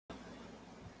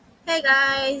Hey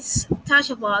guys,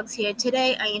 Tasha Vlogs here.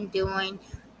 Today I am doing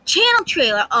channel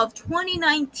trailer of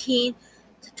 2019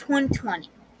 to 2020.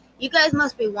 You guys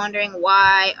must be wondering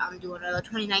why I'm doing a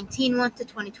 2019 one to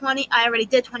 2020. I already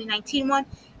did 2019 one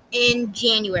in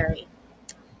January.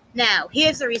 Now,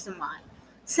 here's the reason why.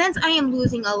 Since I am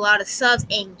losing a lot of subs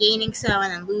and gaining some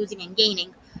and then losing and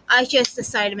gaining, I just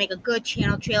decided to make a good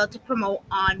channel trailer to promote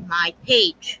on my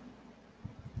page.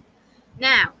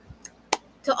 Now,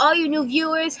 to all you new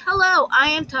viewers, hello, I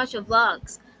am Tasha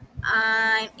Vlogs.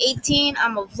 I'm 18,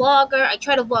 I'm a vlogger. I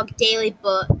try to vlog daily,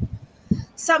 but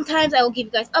sometimes I will give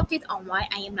you guys updates on why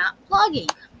I am not vlogging.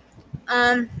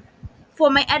 For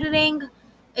my editing,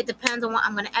 it depends on what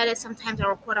I'm going to edit. Sometimes I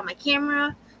record on my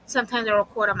camera, sometimes I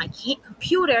record on my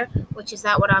computer, which is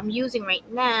not what I'm using right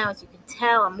now. As you can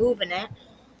tell, I'm moving it.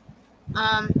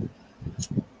 And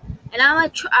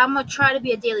I'm gonna try to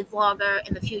be a daily vlogger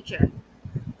in the future.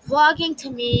 Vlogging to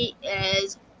me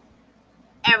is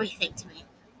everything to me.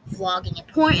 Vlogging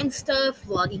important stuff,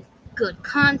 vlogging good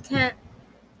content,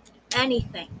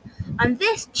 anything. On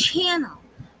this channel,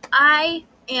 I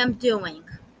am doing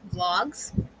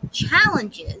vlogs,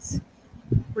 challenges,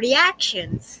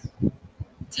 reactions,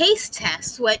 taste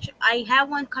tests, which I have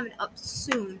one coming up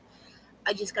soon.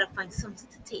 I just gotta find something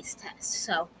to taste test.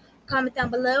 So comment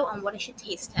down below on what I should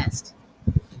taste test.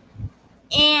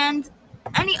 And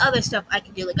any other stuff I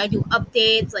can do. Like I do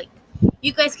updates, like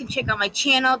you guys can check out my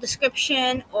channel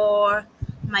description or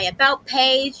my about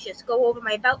page. Just go over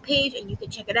my about page and you can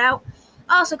check it out.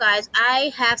 Also, guys,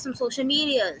 I have some social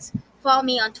medias. Follow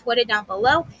me on Twitter down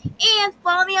below and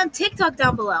follow me on TikTok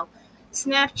down below.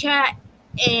 Snapchat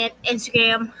and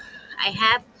Instagram I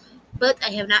have, but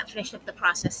I have not finished up the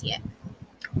process yet.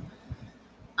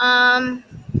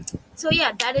 So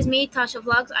yeah, that is me, Tasha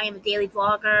Vlogs. I am a daily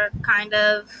vlogger, kind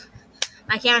of.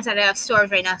 My camera's out of storage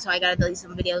right now, so I gotta delete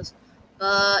some videos.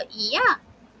 But yeah,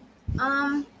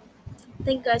 thank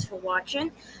you guys for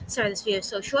watching. Sorry this video is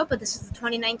so short, but this is the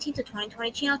 2019 to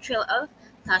 2020 channel trailer of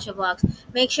Tasha Vlogs.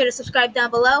 Make sure to subscribe down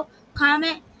below,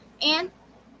 comment, and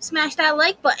smash that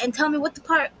like button. And tell me what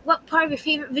part of your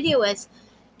favorite video is.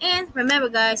 And remember,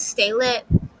 guys, stay lit.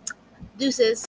 Deuces.